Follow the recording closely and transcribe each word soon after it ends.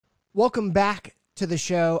Welcome back to the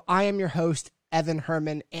show. I am your host, Evan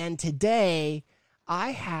Herman, and today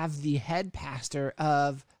I have the head pastor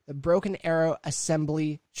of the Broken Arrow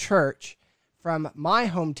Assembly Church from my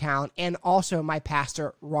hometown and also my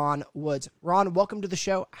pastor, Ron Woods. Ron, welcome to the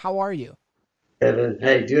show. How are you? Evan,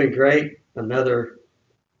 hey, doing great. Another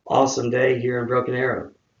awesome day here in Broken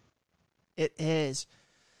Arrow. It is.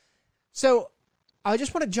 So I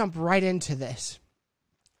just want to jump right into this.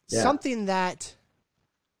 Yeah. Something that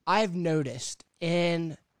I've noticed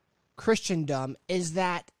in Christendom is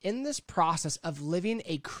that in this process of living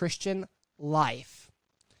a Christian life,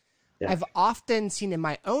 Yeah. I've often seen in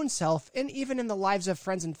my own self and even in the lives of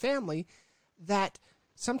friends and family that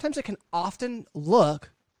sometimes it can often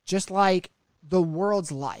look just like the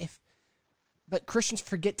world's life, but Christians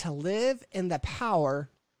forget to live in the power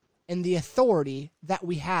and the authority that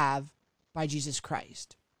we have by Jesus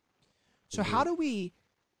Christ. So how do we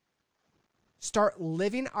start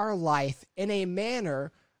living our life in a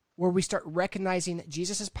manner where we start recognizing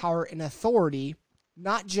Jesus' power and authority,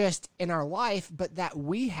 not just in our life, but that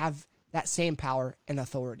we have that same power and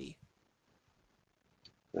authority?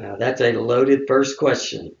 That's a loaded first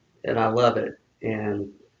question, and I love it.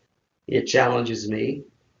 And it challenges me.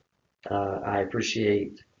 I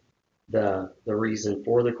appreciate the reason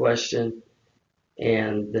for the question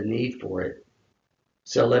and the need for it.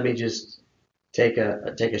 So let me just take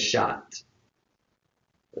a shot.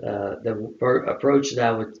 The approach that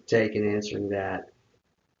I would take in answering that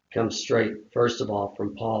comes straight, first of all,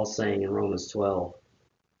 from Paul saying in Romans 12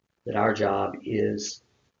 that our job is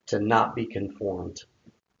to not be conformed,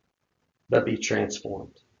 but be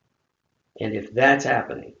transformed. And if that's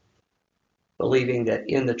happening, believing that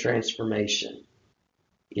in the transformation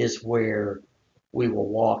is where we will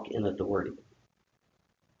walk in authority.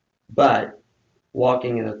 But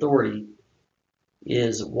walking in authority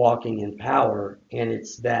is walking in power, and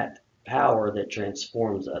it's that power that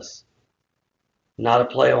transforms us. Not a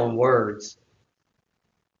play on words.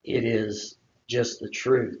 It is just the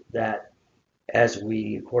truth that as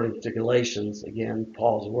we, according to Galatians, again,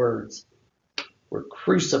 Paul's words, we're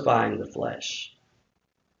crucifying the flesh.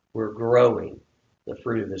 We're growing the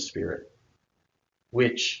fruit of the Spirit,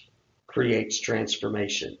 which creates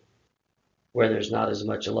transformation, where there's not as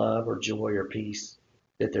much love or joy or peace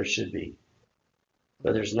that there should be.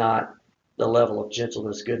 But there's not the level of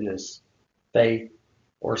gentleness, goodness, faith,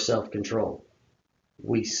 or self-control.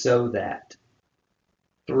 We sow that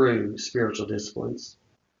through spiritual disciplines,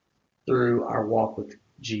 through our walk with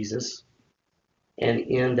Jesus, and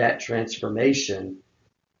in that transformation,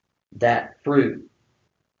 that fruit,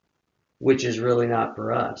 which is really not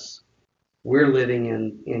for us. We're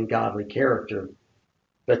living in godly character,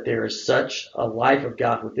 but there is such a life of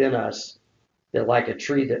God within us that like a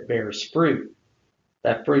tree that bears fruit,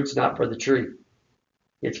 that fruit's not for the tree.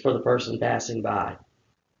 It's for the person passing by.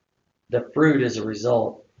 The fruit is a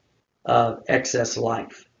result of excess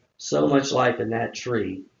life. So much life in that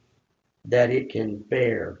tree that it can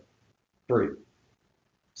bear fruit.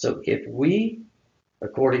 So if we,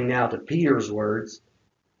 according now to Peter's words,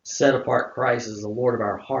 set apart Christ as the Lord of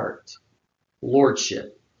our heart,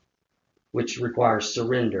 lordship, which requires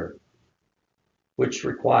surrender, which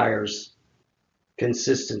requires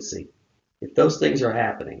consistency. If those things are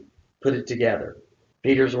happening, put it together.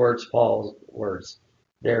 Peter's words, Paul's words.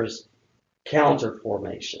 There's counter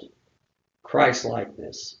formation,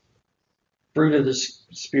 Christ-likeness. Fruit of the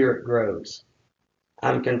Spirit grows.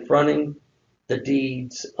 I'm confronting the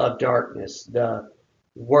deeds of darkness, the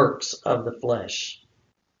works of the flesh.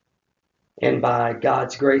 And by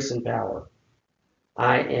God's grace and power,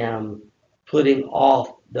 I am putting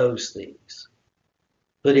off those things,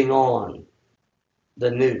 putting on the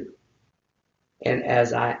new. And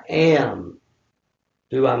as I am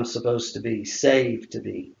who I'm supposed to be, saved to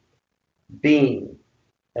be, being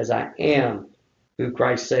as I am who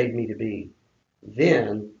Christ saved me to be,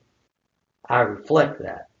 then I reflect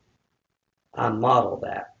that. I model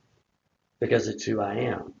that because it's who I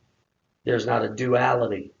am. There's not a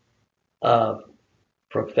duality of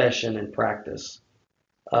profession and practice,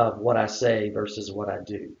 of what I say versus what I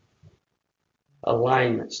do.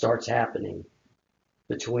 Alignment starts happening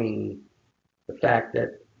between the fact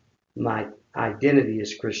that my identity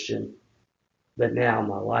is Christian, but now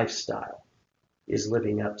my lifestyle is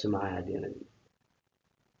living up to my identity.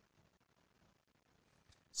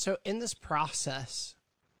 So in this process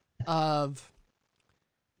of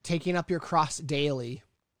taking up your cross daily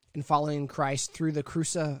and following Christ through the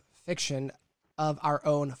crucifixion of our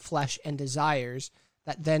own flesh and desires,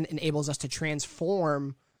 that then enables us to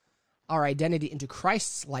transform our identity into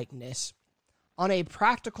Christ's likeness on a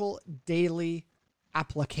practical daily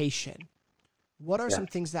application. what are Yeah. some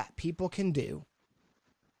things that people can do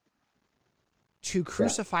to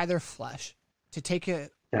crucify their flesh, to take Yeah.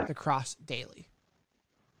 the cross daily?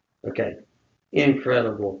 Okay.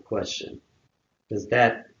 Incredible question. Because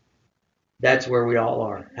that's where we all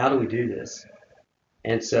are. How do we do this?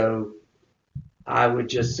 And so I would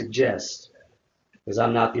just suggest, because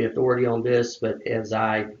I'm not the authority on this, but as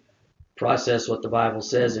I process what the Bible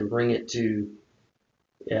says and bring it to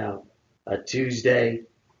a Tuesday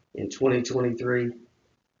in 2023,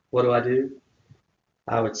 what do?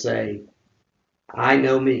 I would say, I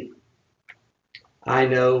know me. I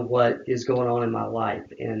know what is going on in my life.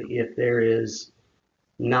 And if there is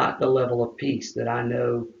not the level of peace that I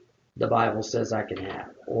know the Bible says I can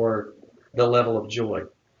have, or the level of joy,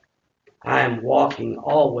 I am walking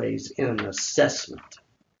always in an assessment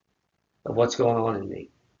of what's going on in me.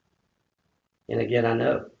 And again, I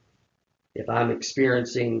know if I'm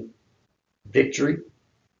experiencing victory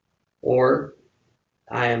or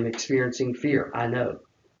I am experiencing fear, I know.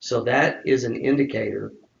 So that is an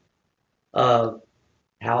indicator of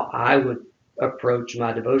how I would approach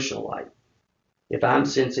my devotional life. If I'm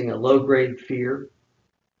sensing a low-grade fear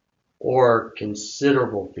or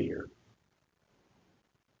considerable fear,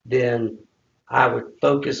 then I would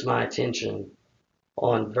focus my attention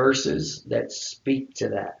on verses that speak to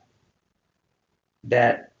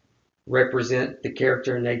that represent the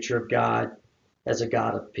character and nature of God as a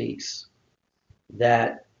God of peace.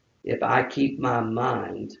 That if I keep my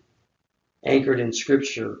mind anchored in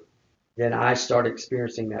Scripture, then I start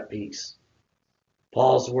experiencing that peace.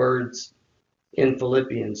 Paul's words in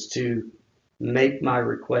Philippians, to make my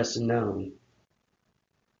requests known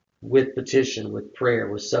with petition, with prayer,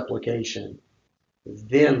 with supplication,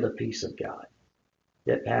 then the peace of God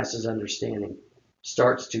that passes understanding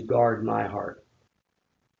starts to guard my heart.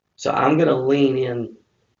 So I'm going to lean in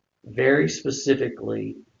very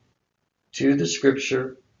specifically to the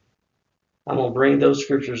Scripture. I'm going to bring those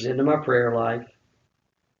Scriptures into my prayer life.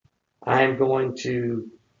 I am going to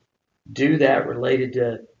do that related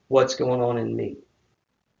to what's going on in me.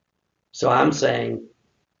 So I'm saying,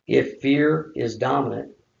 if fear is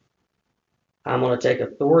dominant, I'm going to take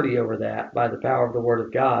authority over that by the power of the Word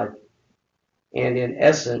of God. And in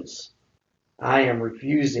essence, I am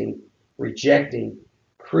rejecting,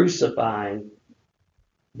 crucifying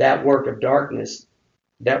that work of darkness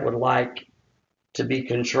that would like to be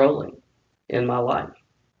controlling in my life.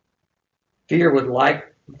 Fear would like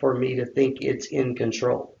for me to think it's in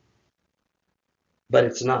control, but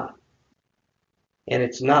it's not. And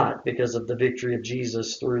it's not because of the victory of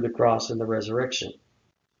Jesus through the cross and the resurrection.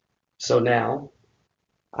 So now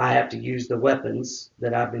I have to use the weapons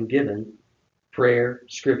that I've been given: prayer,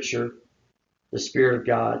 Scripture, the Spirit of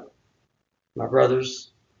God, my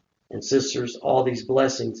brothers and sisters, all these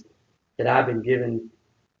blessings that I've been given,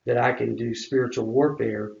 that I can do spiritual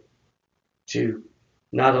warfare to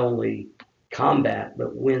not only combat,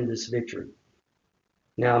 but win this victory.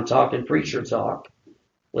 Now I'm talking preacher talk.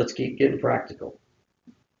 Let's keep getting practical.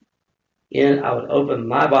 I would open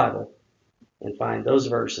my Bible and find those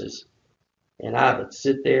verses, and I would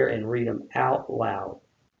sit there and read them out loud.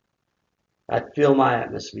 I'd fill my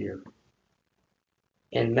atmosphere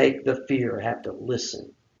and make the fear have to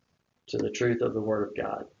listen to the truth of the Word of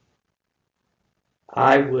God.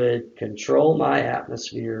 I would control my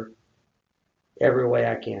atmosphere every way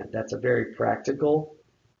I can. That's a very practical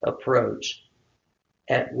approach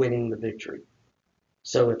at winning the victory.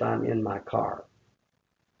 So if I'm in my car,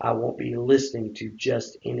 I won't be listening to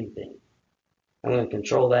just anything. I'm going to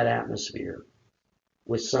control that atmosphere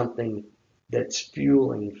with something that's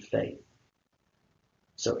fueling faith.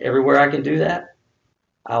 So everywhere I can do that,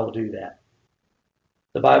 I will do that.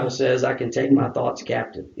 The Bible says I can take my thoughts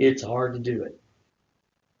captive. It's hard to do it,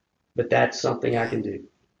 but that's something I can do.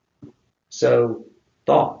 So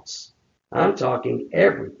thoughts, I'm talking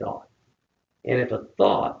every thought. And if a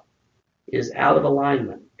thought is out of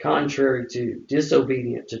alignment, contrary to,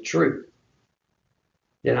 disobedient to truth,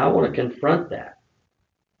 then I want to confront that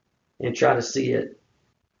and try to see it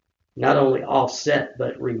not only offset,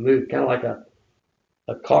 but removed. Kind of like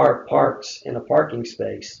a car parks in a parking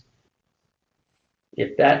space.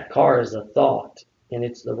 If that car is a thought and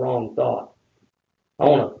it's the wrong thought, I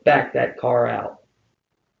want to back that car out,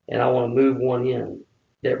 and I want to move one in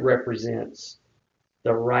that represents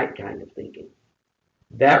the right kind of thinking.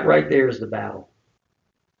 That right there is the battle.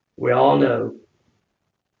 We all know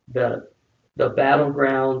the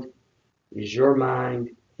battleground is your mind,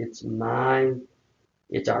 it's mine,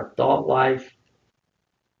 it's our thought life.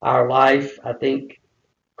 Our life, I think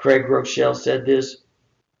Craig Rochelle said this,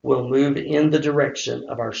 will move in the direction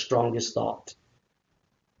of our strongest thought.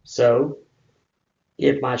 So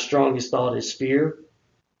If my strongest thought is fear,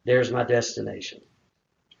 there's my destination.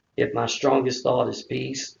 If my strongest thought is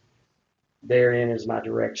peace, therein is my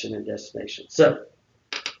direction and destination. So,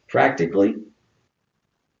 practically,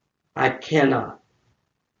 I cannot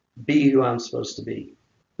be who I'm supposed to be,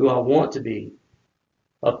 who I want to be,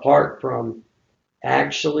 apart from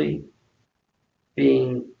actually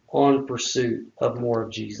being on pursuit of more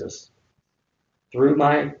of Jesus. Through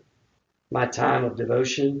my time of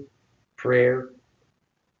devotion, prayer,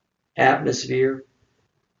 atmosphere.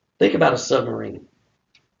 Think about a submarine.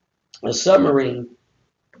 A submarine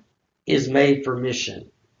is made for mission,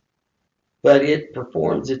 but it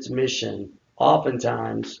performs its mission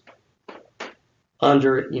oftentimes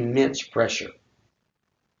under immense pressure.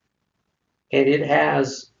 And it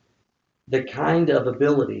has the kind of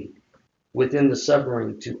ability within the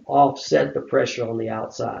submarine to offset the pressure on the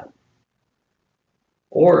outside.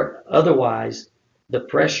 Or otherwise, the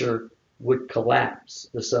pressure would collapse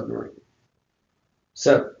the submarine.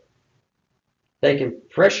 So they can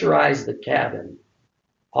pressurize the cabin,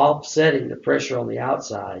 offsetting the pressure on the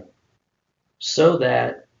outside, so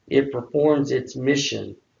that it performs its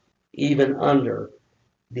mission even under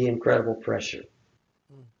the incredible pressure.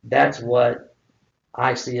 That's what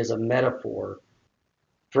I see as a metaphor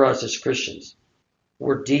for us as Christians.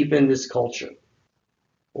 We're deep in this culture.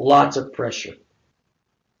 Lots of pressure.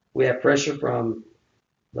 We have pressure from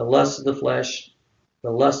the lust of the flesh, the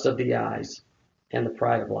lust of the eyes, and the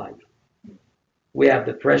pride of life. We have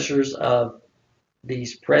the pressures of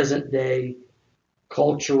these present day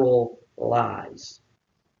cultural lies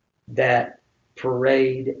that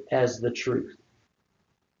parade as the truth.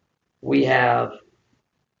 We have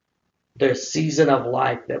the season of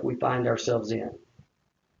life that we find ourselves in.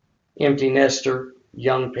 Empty nester,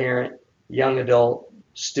 young parent, young adult,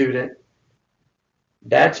 student.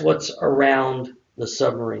 That's what's around the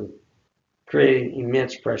submarine, creating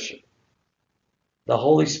immense pressure. The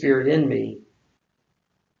Holy Spirit in me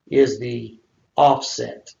is the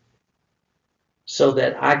offset so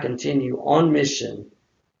that I continue on mission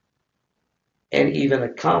and even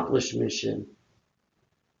accomplish mission.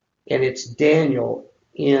 And it's Daniel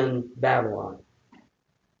in Babylon.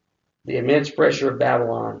 The immense pressure of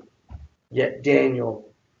Babylon, yet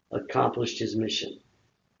Daniel accomplished his mission.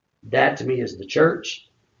 That to me is the church.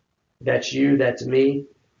 That's you, that's me.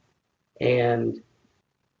 And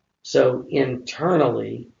so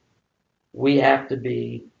internally, we have to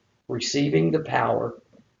be receiving the power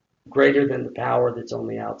greater than the power that's on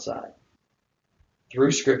the outside.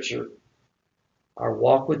 Through Scripture, our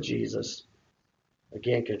walk with Jesus,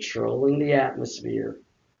 again, controlling the atmosphere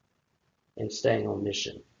and staying on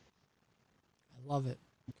mission. I love it.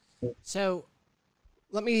 So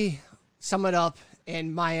let me sum it up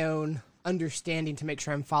in my own understanding to make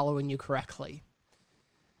sure I'm following you correctly.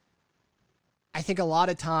 I think a lot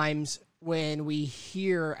of times when we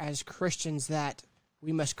hear as Christians that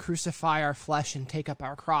we must crucify our flesh and take up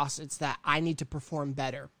our cross, it's that I need to perform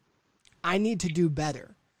better. I need to do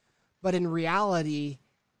better. But in reality,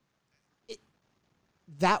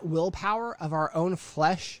 that willpower of our own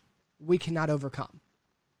flesh, we cannot overcome.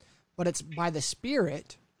 But it's by the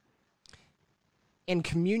Spirit, in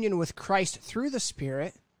communion with Christ through the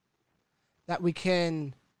Spirit, that we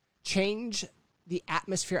can change the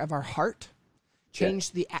atmosphere of our heart,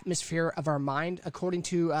 change the atmosphere of our mind, according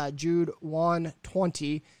to Jude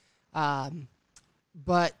 1:20.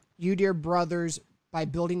 But you, dear brothers, by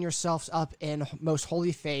building yourselves up in most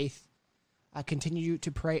holy faith, continue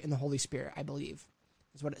to pray in the Holy Spirit, I believe,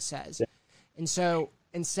 is what it says. Yeah. And so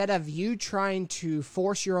instead of you trying to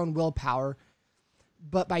force your own willpower,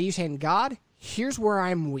 but by you saying, God, here's where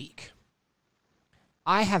I'm weak.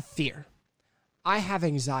 I have fear. I have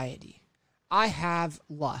anxiety. I have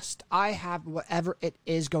lust. I have whatever it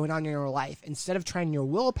is going on in your life. Instead of trying your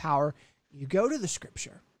willpower, you go to the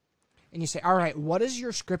Scripture and you say, all right, what does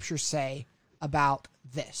your Scripture say about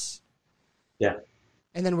this? Yeah.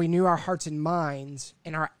 And then we renew our hearts and minds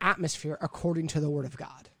and our atmosphere according to the Word of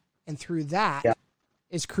God. And through that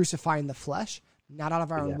is crucifying the flesh, not out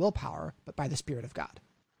of our own willpower, but by the Spirit of God.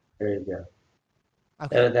 There you go.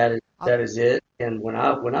 Okay. That is it. And when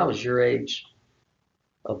I was your age,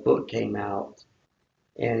 a book came out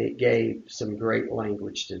and it gave some great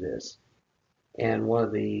language to this. And one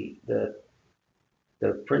of the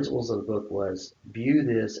principles of the book was view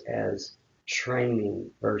this as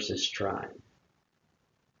training versus trying.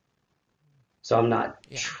 So I'm not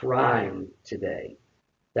trying today.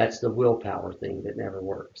 That's the willpower thing that never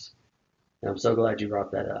works. And I'm so glad you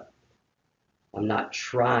brought that up. I'm not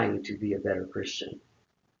trying to be a better Christian.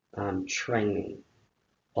 I'm training.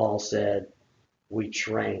 Paul said, we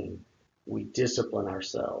train, we discipline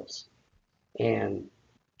ourselves And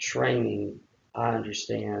training, I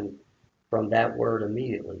understand from that word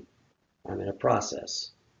immediately. I'm in a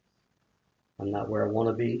process. I'm not where I want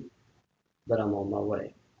to be, but I'm on my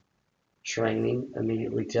way. Training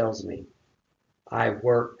immediately tells me I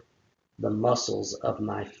work the muscles of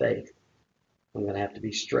my faith. I'm going to have to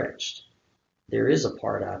be stretched. There is a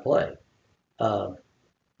part I play of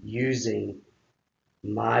using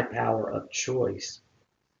my power of choice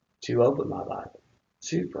to open my Bible,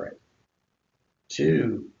 to pray,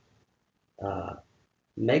 to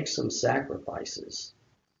make some sacrifices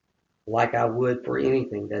like I would for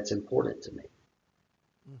anything that's important to me.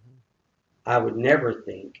 Mm-hmm. I would never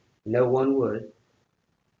think, no one would,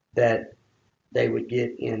 that they would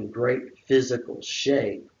get in great physical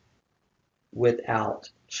shape without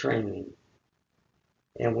training.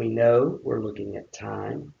 And we know we're looking at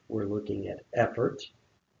time, we're looking at effort,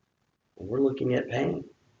 and we're looking at pain.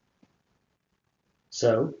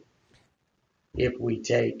 So, if we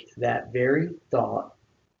take that very thought,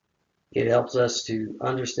 it helps us to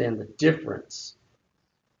understand the difference.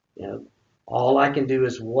 You know, all I can do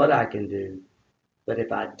is what I can do, but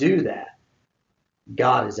if I do that,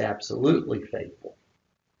 God is absolutely faithful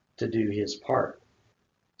to do his part.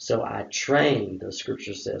 So I train, the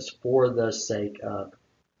scripture says, for the sake of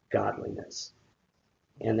godliness.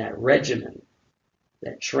 And that regimen,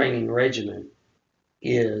 that training regimen,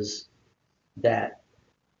 is that,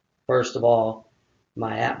 first of all,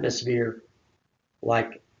 my atmosphere,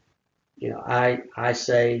 like, I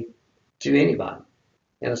say to anybody,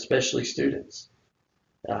 and especially students,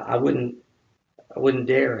 I wouldn't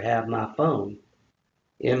dare have my phone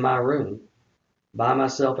in my room by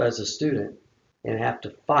myself as a student and have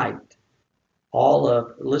to fight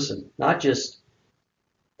listen, not just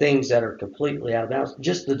things that are completely out of bounds,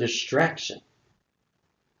 just the distraction.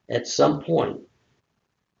 At some point,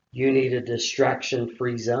 you need a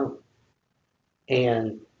distraction-free zone.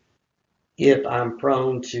 And if I'm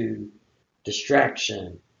prone to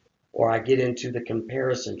distraction, or I get into the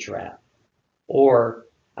comparison trap, or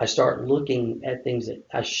I start looking at things that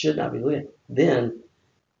I should not be looking at, then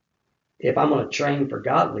if I'm going to train for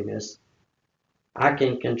godliness, I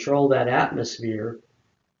can control that atmosphere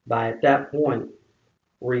by, at that point,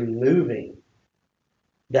 removing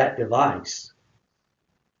that device.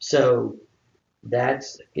 So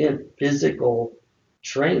that's in physical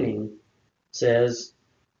training says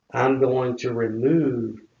I'm going to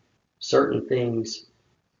remove certain things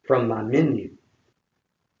from my menu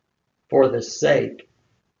for the sake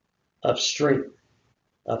of strength,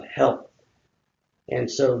 of health. And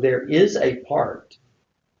so there is a part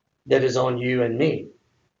that is on you and me,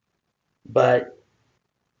 but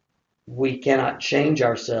we cannot change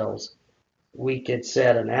ourselves. We can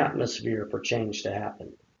set an atmosphere for change to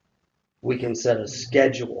happen. We can set a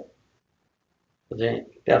schedule.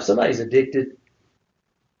 If somebody's addicted,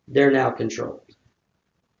 they're now controlled.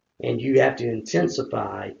 And you have to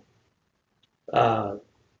intensify the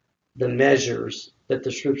measures that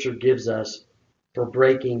the scripture gives us for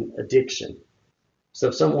breaking addiction. So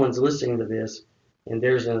if someone's listening to this and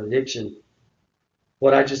there's an addiction,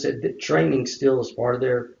 what I just said, training still is part of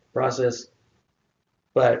their process,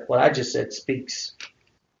 but what I just said speaks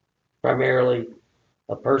primarily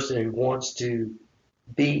a person who wants to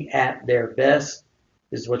be at their best.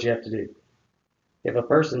 This is what you have to do. If a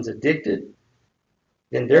person's addicted,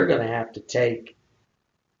 then they're going to have to take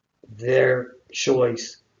their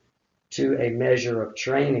choice to a measure of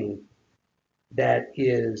training that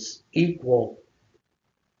is equal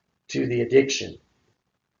to the addiction.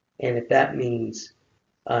 And if that means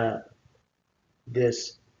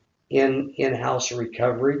this in-house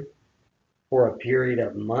recovery for a period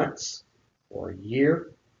of months or a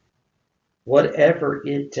year, whatever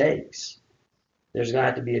it takes, there's going to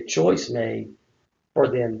have to be a choice made for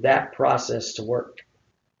then that process to work.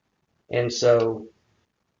 And so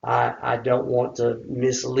I don't want to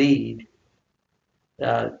mislead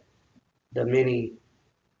the many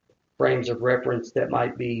frames of reference that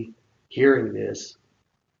might be hearing this.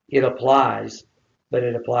 It applies, but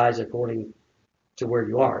it applies according to where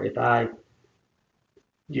you are. If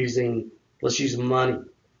let's use money.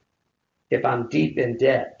 If I'm deep in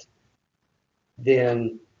debt,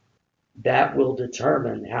 then that will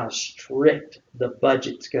determine how strict the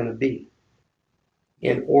budget's going to be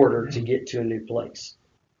in order to get to a new place.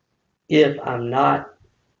 If I'm not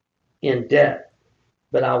in debt,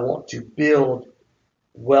 but I want to build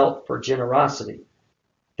wealth for generosity,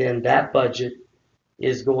 then that budget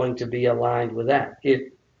is going to be aligned with that.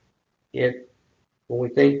 When we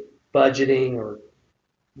think budgeting or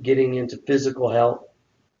getting into physical health,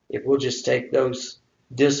 if we'll just take those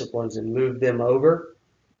disciplines and move them over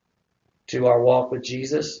to our walk with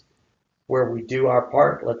Jesus, where we do our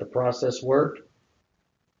part, let the process work,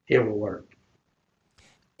 it will work.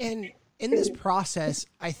 And in this process,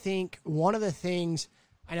 I think one of the things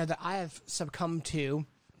I know that I have succumbed to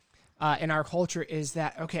in our culture is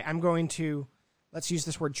that, okay, I'm going to, let's use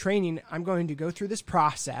this word training, I'm going to go through this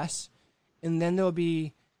process, and then there'll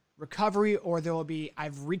be recovery, or there will be,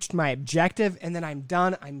 I've reached my objective, and then I'm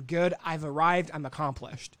done, I'm good, I've arrived, I'm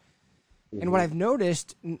accomplished. Mm-hmm. And what I've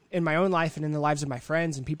noticed in my own life and in the lives of my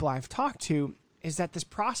friends and people I've talked to is that this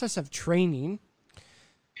process of training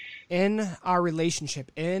in our relationship,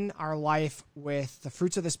 in our life with the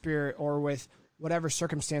fruits of the Spirit or with whatever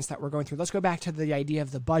circumstance that we're going through. Let's go back to the idea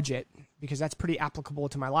of the budget, because that's pretty applicable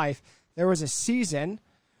to my life. There was a season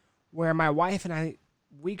where my wife and I,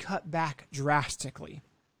 we cut back drastically.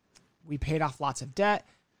 We paid off lots of debt.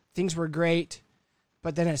 Things were great.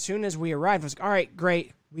 But then as soon as we arrived, I was like, all right,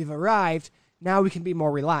 great. We've arrived. Now we can be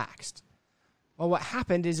more relaxed. Well, what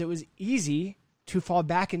happened is it was easy to fall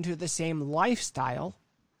back into the same lifestyle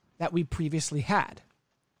that we previously had.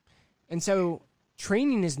 And so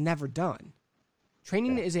training is never done.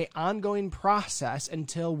 Training is an ongoing process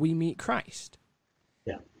until we meet Christ.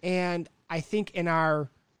 Yeah. And I think in our,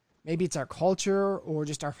 maybe it's our culture or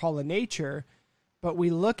just our fallen nature, but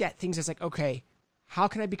we look at things as like, okay, how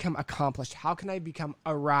can I become accomplished? How can I become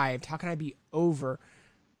arrived? How can I be over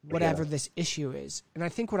whatever this issue is? And I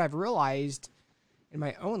think what I've realized in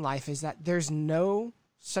my own life is that there's no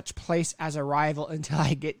such place as arrival until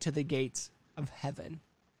I get to the gates of heaven.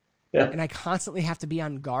 Yeah. And I constantly have to be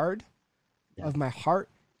on guard of my heart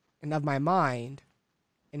and of my mind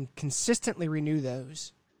and consistently renew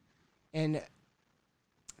those and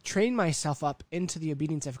train myself up into the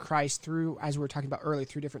obedience of Christ through, as we were talking about earlier,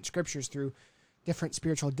 through different scriptures, through different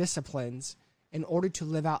spiritual disciplines in order to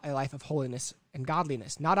live out a life of holiness and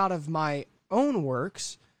godliness, not out of my own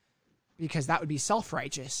works, because that would be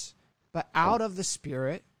self-righteous, but out of the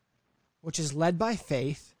Spirit, which is led by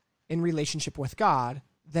faith in relationship with God,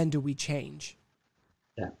 then do we change.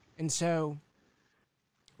 Yeah. And so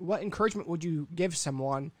what encouragement would you give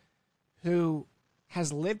someone who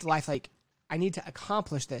has lived life like, I need to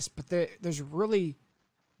accomplish this, but there's really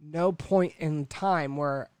no point in time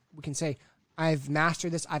where we can say, I've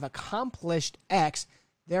mastered this, I've accomplished X,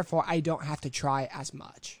 therefore I don't have to try as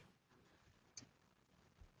much.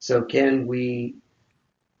 So can we,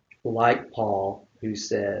 like Paul, who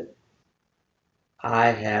said, I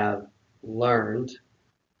have learned,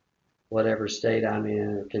 whatever state I'm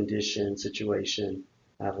in or condition, situation,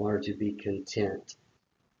 I've learned to be content.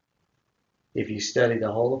 If you study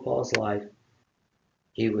the whole of Paul's life,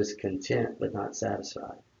 he was content but not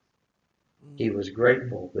satisfied. He was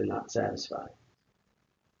grateful but not satisfied.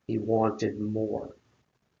 He wanted more.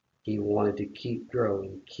 He wanted to keep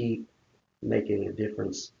growing, keep making a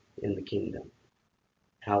difference in the kingdom.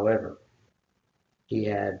 However, he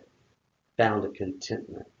had found a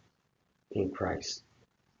contentment in Christ.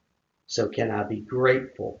 So can I be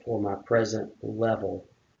grateful for my present level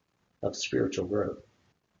of spiritual growth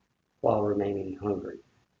while remaining hungry?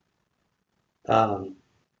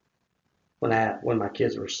 When my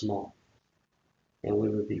kids were small and we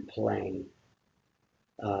would be playing,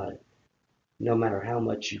 no matter how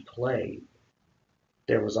much you played,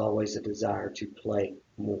 there was always a desire to play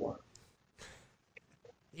more.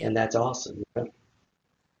 Yeah. And that's awesome.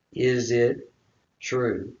 Is it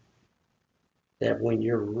true that when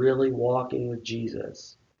you're really walking with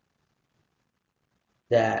Jesus,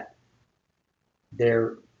 that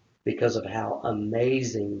there, because of how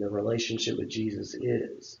amazing the relationship with Jesus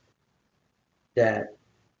is, that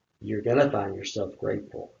you're going to find yourself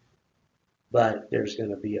grateful, but there's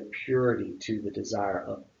going to be a purity to the desire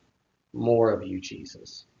of more of you,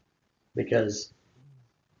 Jesus, because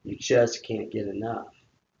you just can't get enough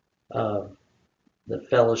of the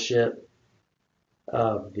fellowship,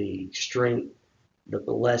 of the strength, the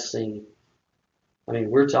blessing. I mean,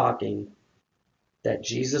 we're talking that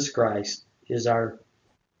Jesus Christ is our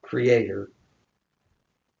creator.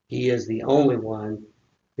 He is the only one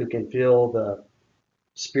who can fill the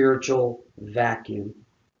spiritual vacuum.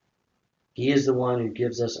 He is the one who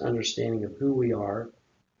gives us understanding of who we are,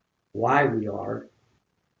 why we are,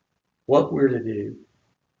 what we're to do,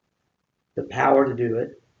 the power to do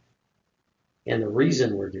it, and the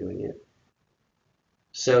reason we're doing it.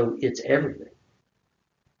 So it's everything.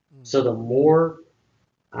 So the more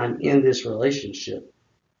I'm in this relationship,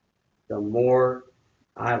 the more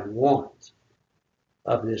I want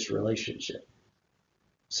of this relationship.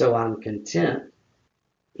 So I'm content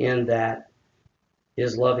in that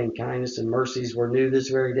his loving kindness and mercies were new this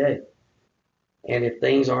very day. And if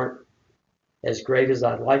things aren't as great as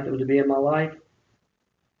I'd like them to be in my life,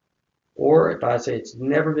 or if I say it's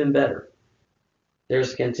never been better,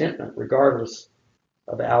 There's contentment regardless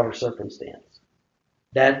of the outer circumstance.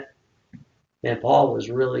 That, and Paul was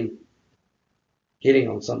really hitting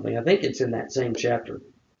on something. I think it's in that same chapter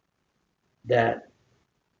that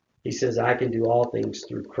he says, I can do all things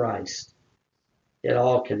through Christ. It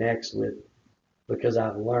all connects with because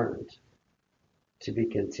I've learned to be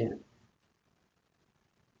content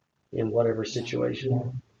in whatever situation.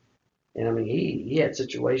 Yeah. And I mean, he had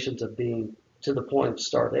situations of being to the point of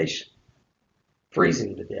starvation,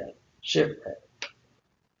 freezing to death, shipwreck.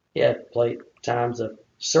 He had times of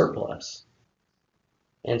surplus.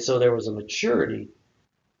 And so there was a maturity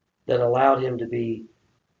that allowed him to be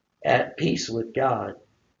at peace with God,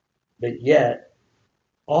 but yet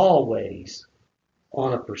always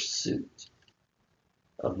on a pursuit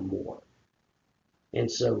of more.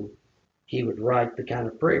 And so he would write the kind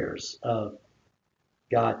of prayers of,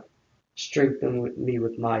 God, strengthen me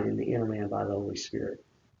with might in the inner man by the Holy Spirit.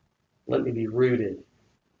 Let me be rooted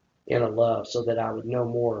in a love so that I would know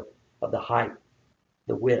more of the height,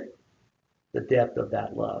 the width, the depth of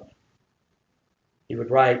that love. He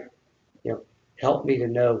would write, help me to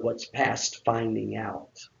know what's past finding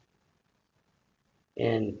out.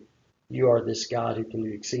 And you are this God who can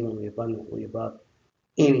do exceedingly abundantly above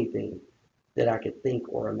anything that I could think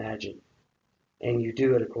or imagine. And you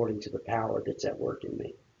do it according to the power that's at work in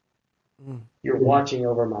me. You're watching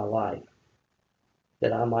over my life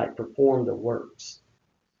that I might perform the works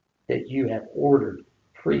that you have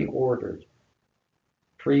preordained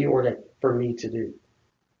for me to do.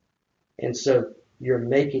 And so you're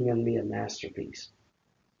making of me a masterpiece.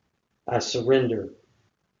 I surrender.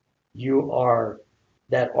 You are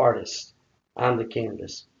that artist. I'm the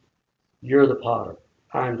canvas. You're the potter.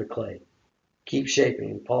 I'm the clay. Keep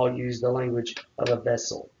shaping. And Paul used the language of a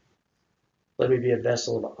vessel. Let me be a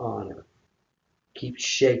vessel of honor. Keep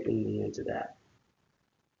shaping me into that.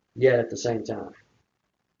 Yet at the same time,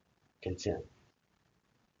 content.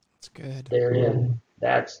 That's good. Therein,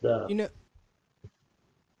 that's the...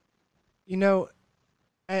 You know,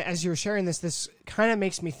 as you're sharing this kind of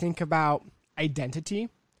makes me think about identity.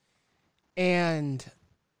 And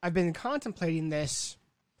I've been contemplating this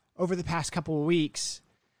over the past couple of weeks.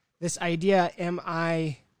 This idea, am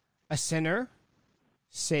I a sinner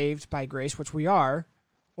saved by grace, which we are,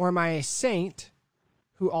 or am I a saint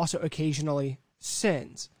who also occasionally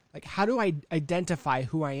sins? Like, how do I identify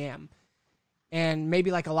who I am? And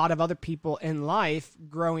maybe like a lot of other people in life,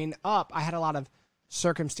 growing up, I had a lot of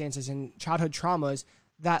circumstances and childhood traumas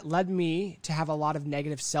that led me to have a lot of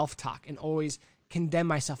negative self-talk and always condemn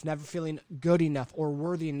myself, never feeling good enough or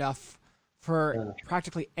worthy enough for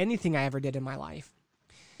practically anything I ever did in my life.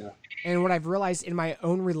 Yeah. And what I've realized in my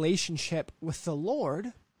own relationship with the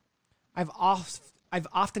Lord, I've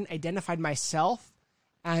often identified myself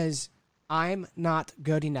as I'm not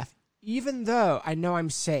good enough, even though I know I'm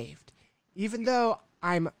saved, even though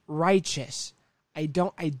I'm righteous. I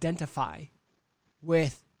don't identify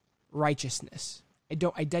with righteousness. I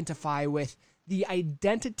don't identify with the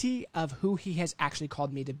identity of who he has actually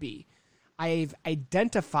called me to be. I've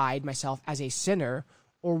identified myself as a sinner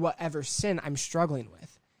or whatever sin I'm struggling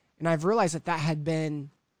with. And I've realized that had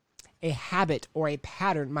been a habit or a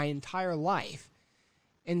pattern my entire life.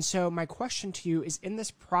 And so my question to you is, in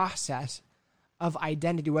this process of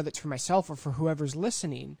identity, whether it's for myself or for whoever's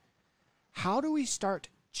listening, how do we start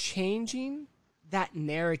changing that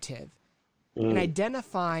narrative and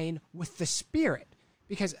identifying with the Spirit?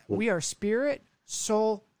 Because we are spirit,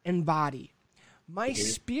 soul, and body. My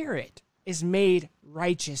spirit is made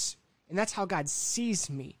righteous, and that's how God sees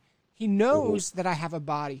me. He knows that I have a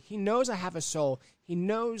body. He knows I have a soul. He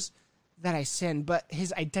knows that I sin, but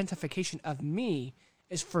his identification of me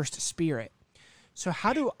is first spirit. So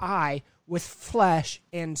how do I, with flesh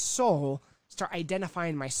and soul, start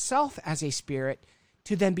identifying myself as a spirit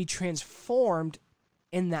to then be transformed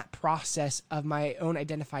in that process of my own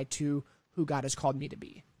identify to who God has called me to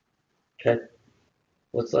be? Okay.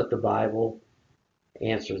 Let's let the Bible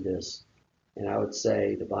answer this. And I would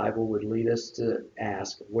say the Bible would lead us to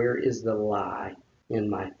ask, where is the lie in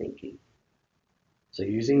my thinking? So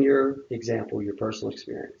using your example, your personal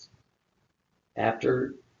experience,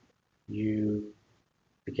 after you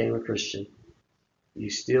became a Christian, you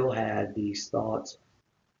still had these thoughts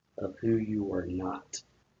of who you were not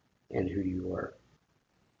and who you were.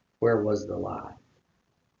 Where was the lie?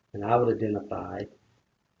 And I would identify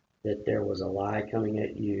that there was a lie coming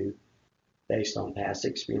at you based on past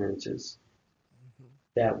experiences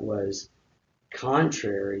that was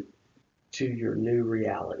contrary to your new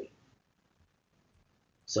reality.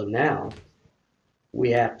 So now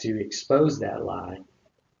we have to expose that lie,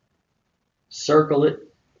 circle it,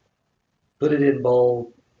 put it in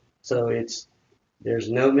bold so it's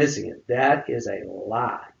There's no missing it. That is a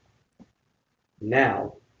lie.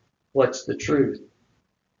 Now, what's the truth?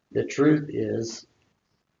 The truth is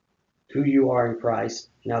who you are in Christ.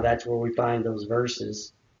 Now that's where we find those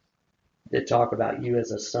verses that talk about you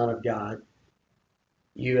as a son of God,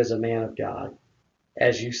 you as a man of God.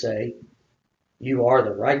 As you say, you are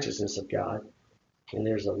the righteousness of God. And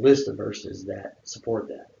there's a list of verses that support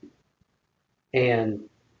that. And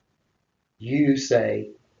you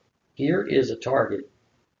say, here is a target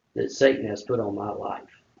that Satan has put on my life.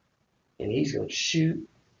 And he's going to shoot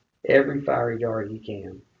every fiery dart he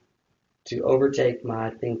can to overtake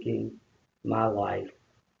my thinking, my life,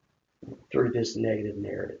 through this negative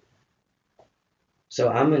narrative. So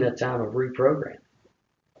I'm in a time of reprogram.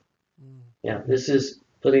 Yeah, this is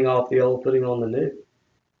putting off the old, putting on the new.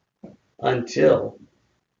 Until,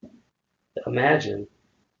 imagine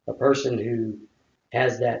a person who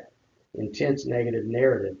has that intense negative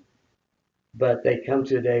narrative, but they come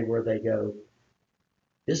to a day where they go,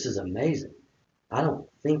 this is amazing. I don't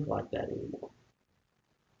think like that anymore.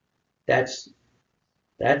 That's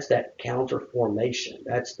that counter formation.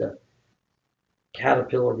 That's the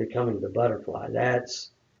caterpillar becoming the butterfly.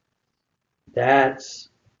 That's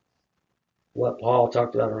what Paul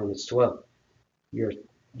talked about in Romans 12.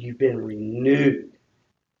 You've been renewed.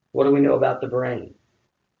 What do we know about the brain?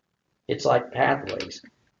 It's like pathways.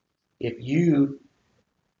 If you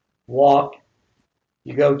walk,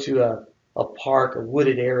 you go to a park, a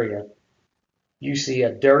wooded area, you see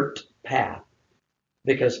a dirt path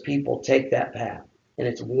because people take that path and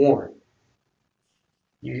it's worn.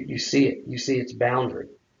 You see it. You see its boundary.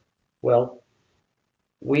 Well,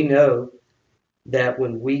 we know that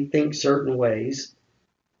when we think certain ways,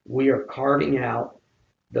 we are carving out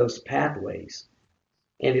those pathways.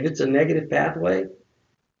 And if it's a negative pathway,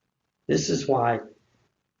 this is why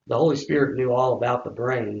the Holy Spirit knew all about the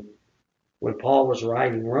brain when Paul was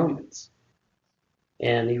writing Romans.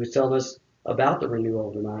 And he was telling us about the renewal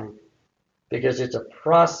of the mind, because it's a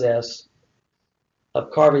process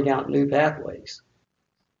of carving out new pathways.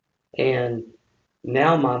 And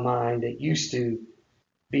now my mind, that used to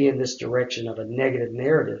be in this direction of a negative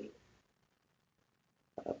narrative,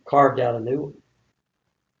 I've carved out a new one.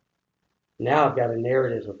 Now I've got a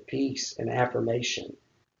narrative of peace and affirmation.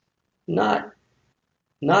 Not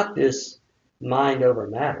this mind over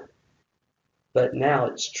matter, but now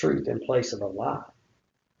it's truth in place of a lie.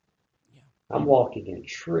 Yeah. I'm walking in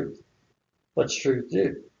truth. What's truth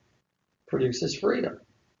do? Produces freedom.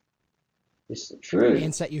 It's the truth.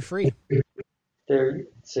 And set you free. There,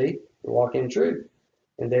 see, you're walking in truth.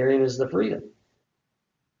 And therein is the freedom.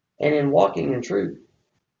 And in walking in truth,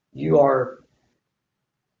 you are,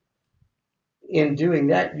 in doing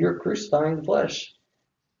that, you're crucifying the flesh.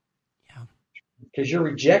 Yeah. Because you're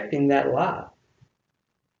rejecting that lie.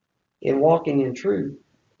 In walking in truth,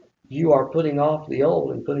 you are putting off the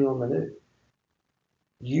old and putting on the new.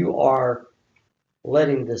 You are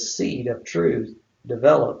letting the seed of truth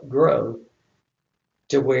develop, grow,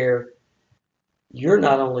 to where you're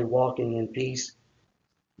not only walking in peace,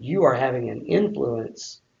 you are having an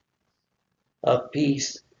influence of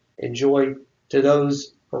peace and joy to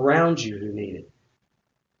those around you who need it.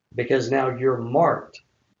 Because now you're marked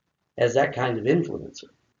as that kind of influencer.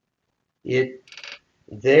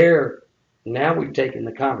 Now we've taken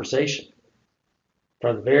the conversation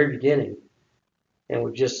from the very beginning, and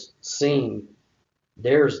we've just seen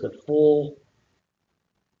there's the full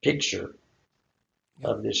picture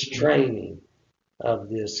of this training, of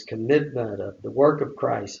this commitment, of the work of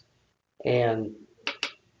Christ, and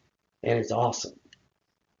it's awesome.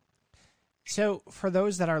 So for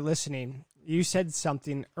those that are listening, you said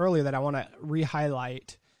something earlier that I want to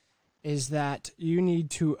re-highlight, is that you need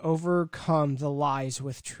to overcome the lies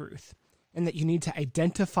with truth, and that you need to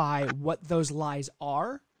identify what those lies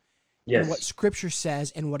are, yes, and what Scripture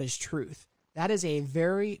says and what is truth. That is a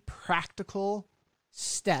very practical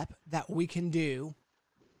step that we can do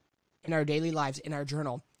in our daily lives, in our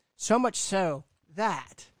journal. So much so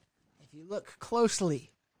that if you look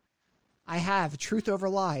closely, I have truth over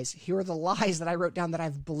lies. Here are the lies that I wrote down that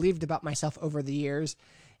I've believed about myself over the years.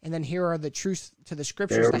 And then here are the truths to the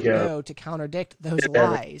Scriptures that go to contradict those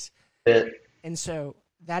lies. And so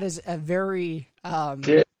that is a very, I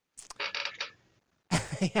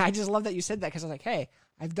just love that you said that, because I was like, hey,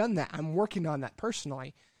 I've done that. I'm working on that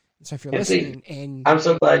personally. And so if you're listening, I'm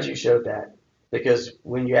so glad you showed that, because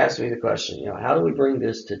when you asked me the question, how do we bring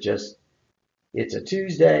this to just, it's a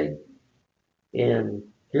Tuesday, and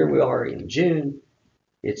here we are in June,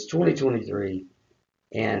 it's 2023,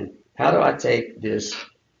 and how do I take this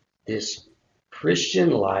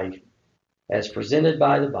Christian life as presented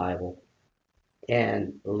by the Bible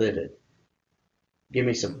and live it? Give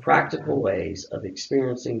me some practical ways of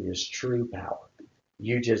experiencing this true power.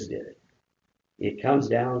 You just did it. It comes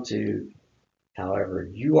down to however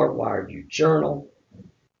you are wired. You journal,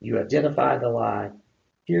 you identify the lie.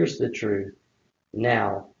 Here's the truth.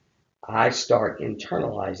 Now I start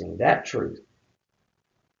internalizing that truth.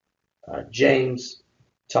 James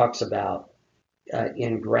talks about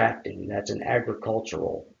engrafting. That's an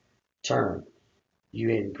agricultural term. You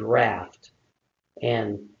engraft,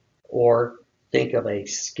 or think of a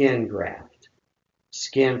skin graft.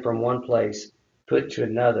 Skin from one place put to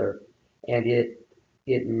another, and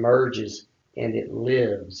it merges and it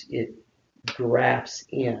lives. It grafts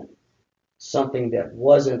in. Something that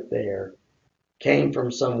wasn't there, came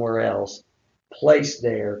from somewhere else, placed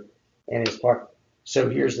there, and is part. So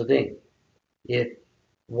here's the thing.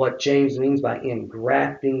 What James means by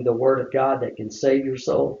engrafting the Word of God that can save your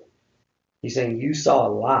soul, he's saying you saw a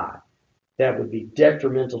lie that would be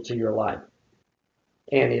detrimental to your life.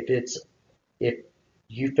 And if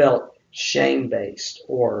you felt shame-based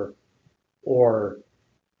or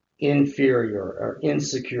inferior or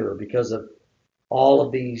insecure because of all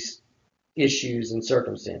of these issues and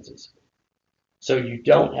circumstances. So you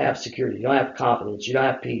don't have security, you don't have confidence, you don't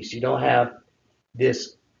have peace, you don't have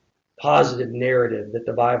this positive narrative that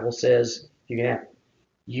the Bible says you can have.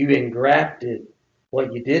 You engrafted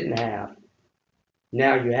what you didn't have,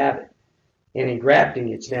 now you have it. And engrafting,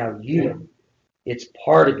 it's now you. It's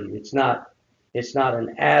part of you. It's not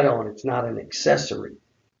an add-on, it's not an accessory.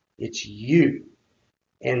 It's you.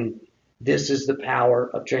 And this is the power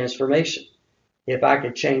of transformation. If I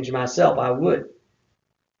could change myself, I would.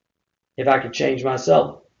 If I could change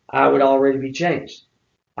myself, I would already be changed.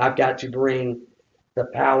 I've got to bring the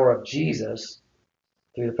power of Jesus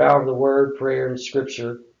through the power of the Word, prayer, and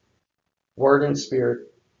Scripture, Word and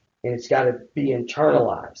Spirit, and it's got to be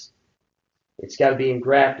internalized. It's got to be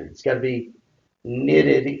engrafted. It's got to be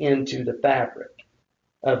knitted into the fabric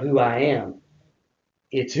of who I am.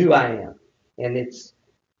 It's who I am. And it's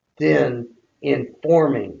then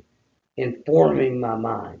informing my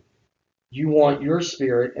mind. You want your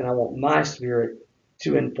spirit, and I want my spirit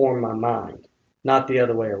to inform my mind, not the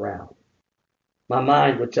other way around. My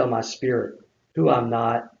mind would tell my spirit who I'm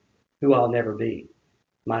not, who I'll never be.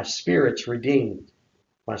 My spirit's redeemed.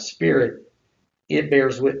 My spirit, it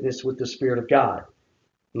bears witness with the Spirit of God.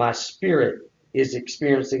 My spirit is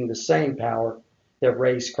experiencing the same power that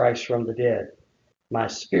raised Christ from the dead. My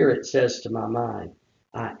spirit says to my mind,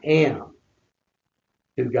 I am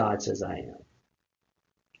who God says I am.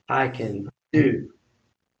 I can do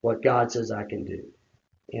what God says I can do.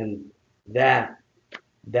 And that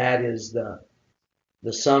is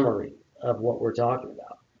the summary of what we're talking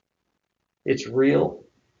about. It's real.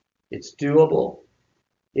 It's doable.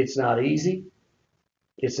 It's not easy.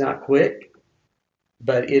 It's not quick.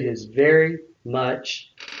 But it is very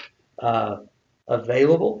much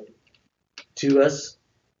available to us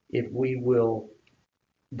if we will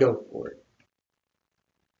go for it.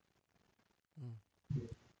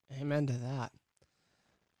 Amen to that.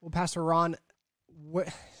 Well, Pastor Ron,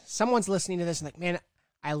 someone's listening to this and like, man,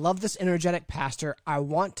 I love this energetic pastor. I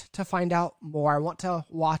want to find out more. I want to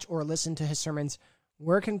watch or listen to his sermons.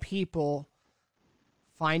 Where can people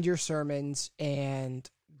find your sermons and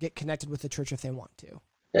get connected with the church if they want to?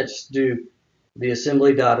 Let's do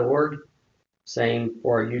theassembly.org. Same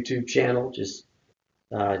for our YouTube channel. Just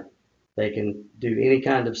they can do any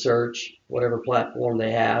kind of search, whatever platform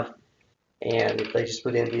they have. And if they just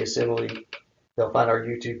put in The Assembly, they'll find our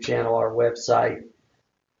YouTube channel, our website.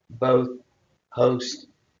 Both host,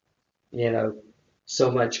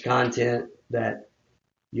 so much content that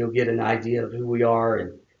you'll get an idea of who we are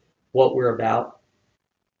and what we're about.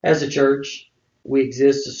 As a church, we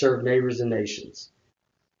exist to serve neighbors and nations.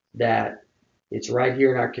 That it's right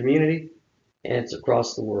here in our community and it's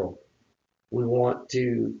across the world. We want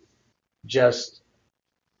to just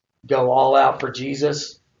go all out for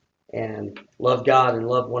Jesus and love God and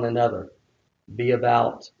love one another. Be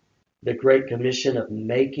about the Great Commission of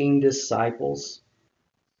making disciples.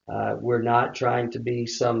 We're not trying to be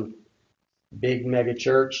some big mega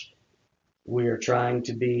church. We are trying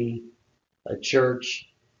to be a church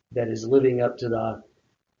that is living up to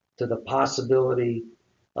the possibility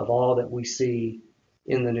of all that we see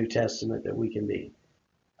in the New Testament that we can be.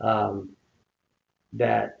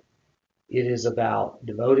 That it is about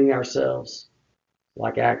devoting ourselves,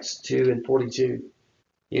 like Acts 2:42.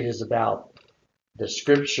 It is about the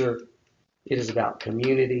Scripture. It is about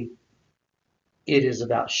community. It is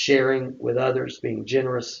about sharing with others, being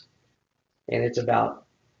generous. And it's about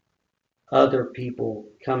other people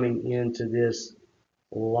coming into this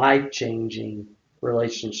life-changing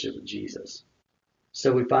relationship with Jesus.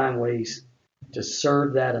 So we find ways to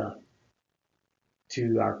serve that up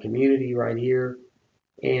to our community right here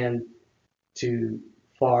and to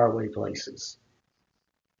faraway places.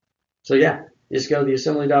 So yeah, just go to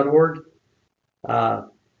theassembly.org. I'm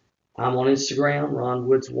on Instagram, Ron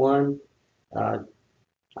Woods 1.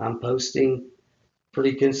 I'm posting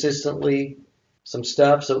pretty consistently some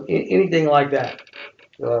stuff. So anything like that,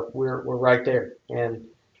 we're right there. And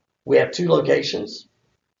we have 2 locations.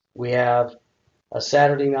 We have a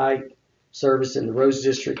Saturday night service in the Rose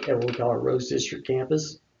District, at what we call our Rose District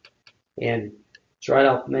campus. And it's right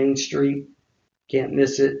off Main Street. Can't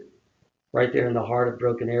miss it. Right there in the heart of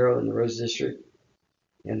Broken Arrow in the Rose District.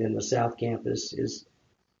 And then the South Campus is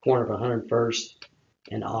corner of 101st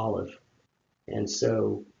and Olive. And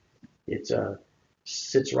so it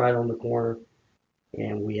sits right on the corner.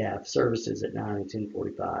 And we have services at 9 and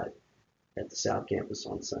 10:45 at the South Campus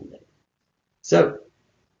on Sunday. So,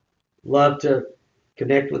 love to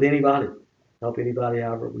connect with anybody, help anybody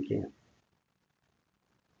however we can.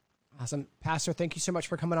 Awesome. Pastor, thank you so much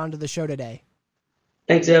for coming on to the show today.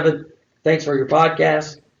 Thanks, Evan. Thanks for your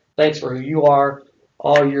podcast. Thanks for who you are,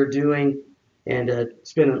 all you're doing. And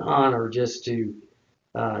it's been an honor just to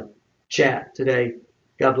chat today.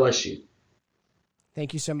 God bless you.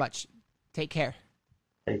 Thank you so much. Take care.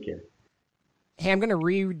 Thank you. Hey, I'm going to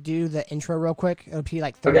redo the intro real quick. It'll be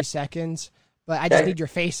like 30 seconds, but I just need your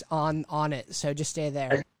face on it, so just stay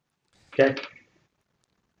there. Okay.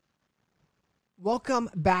 Welcome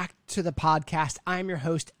back to the podcast. I'm your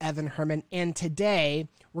host, Evan Herman, and today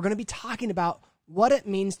we're going to be talking about what it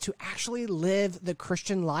means to actually live the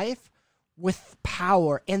Christian life with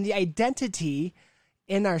power and the identity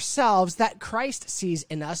in ourselves that Christ sees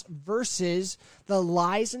in us versus the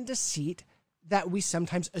lies and deceit that we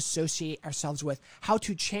sometimes associate ourselves with. How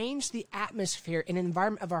to change the atmosphere and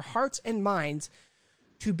environment of our hearts and minds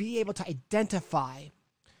to be able to identify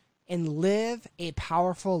and live a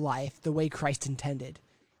powerful life the way Christ intended.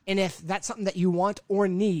 And if that's something that you want or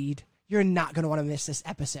need, you're not going to want to miss this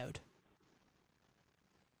episode.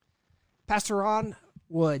 Pastor Ron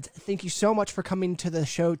Woods, thank you so much for coming to the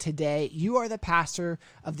show today. You are the pastor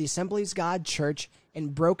of the Assemblies of God Church in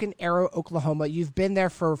Broken Arrow, Oklahoma. You've been there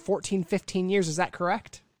for 14, 15 years. Is that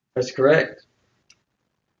correct? That's correct.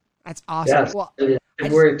 That's awesome. Yes. Well,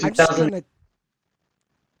 February 2000.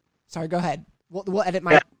 Sorry, go ahead. We'll edit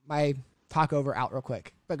my talk over out real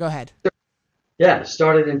quick, but go ahead. Yeah,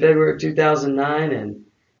 started in February of 2009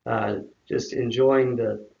 and just enjoying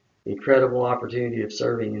the incredible opportunity of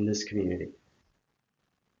serving in this community.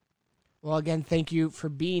 Well, again, thank you for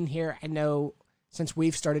being here. I know since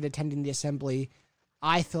we've started attending the assembly,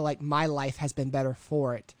 I feel like my life has been better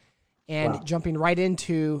for it. And Jumping right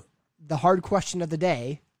into the hard question of the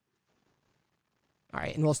day. All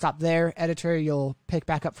right, and we'll stop there. Editor, you'll pick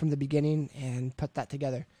back up from the beginning and put that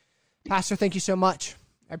together. Pastor, thank you so much.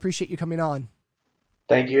 I appreciate you coming on.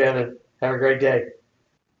 Thank you, Evan. Have a great day.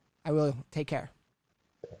 I will. Take care.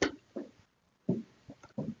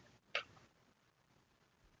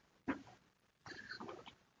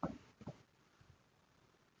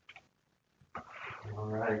 All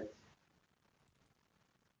right.